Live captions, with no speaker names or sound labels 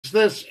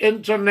this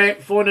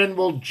internet phone-in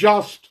will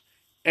just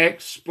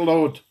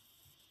explode.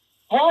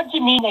 What do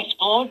you mean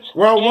explode?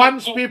 Well,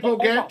 once people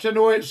get to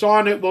know it's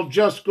on, it will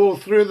just go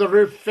through the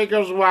roof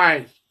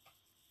figures-wise.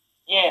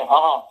 Yeah,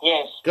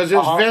 yes. Because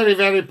it's very,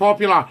 very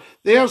popular.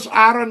 There's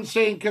Aaron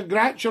saying,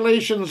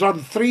 congratulations on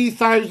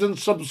 3,000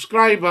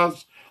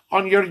 subscribers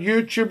on your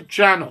YouTube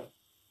channel.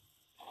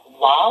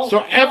 Wow.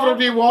 So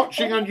everybody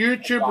watching on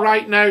YouTube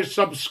right now,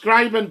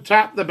 subscribe and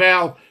tap the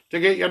bell to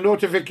get your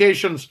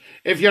notifications.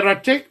 If you're a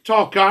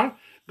TikToker,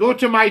 go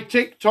to my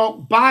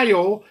TikTok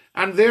bio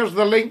and there's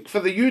the link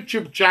for the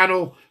YouTube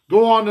channel.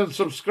 Go on and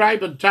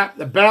subscribe and tap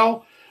the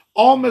bell.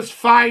 Almost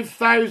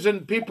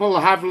 5,000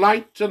 people have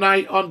liked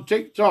tonight on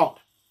TikTok.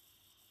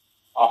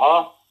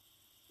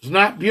 Isn't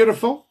that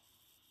beautiful?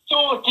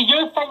 So, do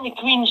you think the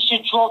Queen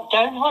should drop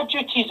down her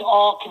duties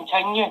or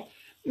continue?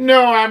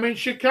 No, I mean,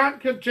 she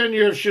can't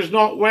continue if she's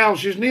not well.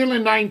 She's nearly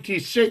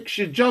 96.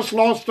 She just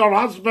lost her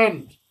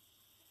husband.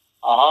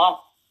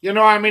 You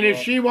know, I mean, if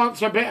she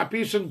wants a bit of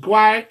peace and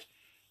quiet,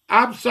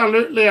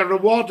 absolutely a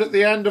reward at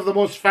the end of the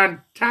most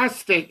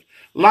fantastic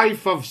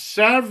life of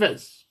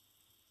service.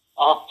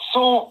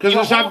 Because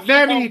it's a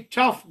very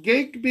tough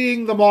gig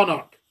being the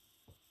monarch.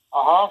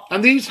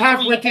 And these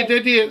half-witted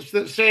idiots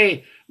that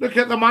say, look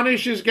at the money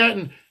she's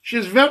getting.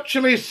 She's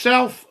virtually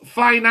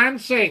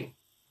self-financing.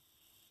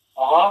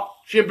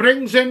 She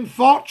brings in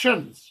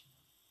fortunes.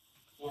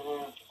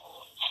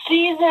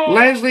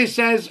 Leslie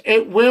says,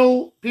 it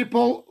will,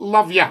 people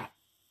love ya.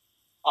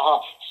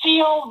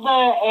 See all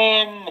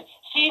the,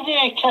 see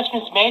the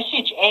Christmas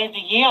message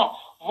every year.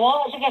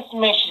 What is the Christmas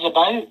message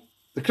about?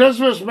 The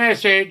Christmas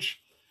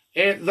message,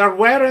 there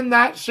were in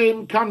that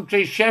same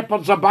country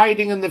shepherds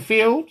abiding in the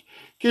field,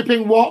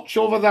 keeping watch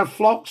over their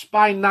flocks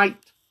by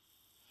night.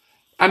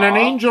 And an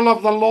angel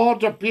of the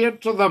Lord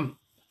appeared to them,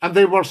 and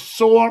they were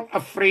sore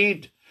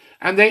afraid.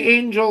 And the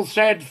angel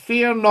said,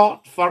 fear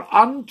not, for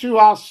unto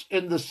us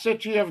in the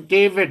city of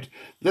David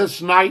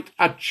this night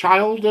a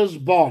child is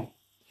born,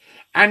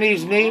 and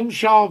his name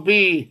shall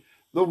be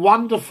the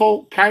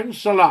Wonderful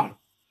Counselor,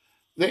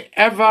 the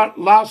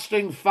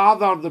Everlasting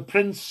Father, the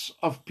Prince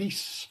of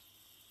Peace.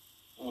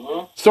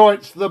 So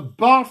it's the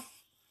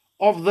birth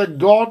of the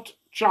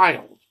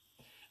God-child.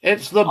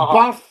 It's the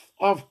birth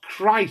of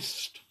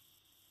Christ.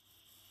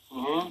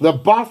 The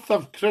birth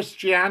of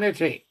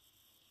Christianity.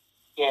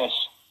 Yes.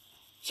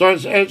 So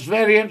it's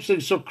very interesting.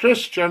 So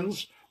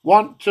Christians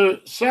want to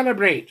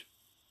celebrate.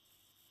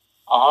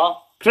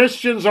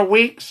 Christians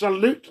awake,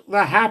 salute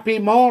the happy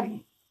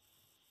morn.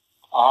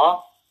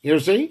 You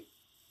see?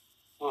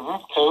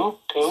 Cool.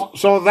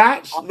 So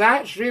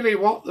that's really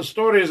what the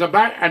story is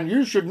about, and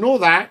you should know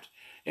that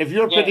if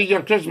you're putting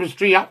your Christmas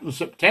tree up in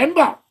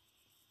September.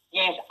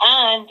 Yes,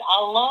 and I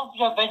love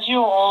your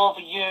video of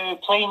you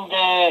playing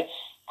the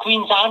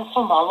Queen's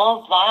Anthem. I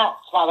love that.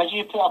 That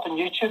video you put up on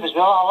YouTube as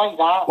well. I like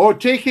that. Oh,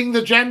 taking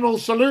the general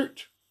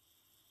salute.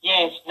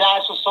 Yes,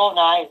 that's a song,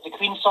 the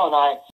Queen's song,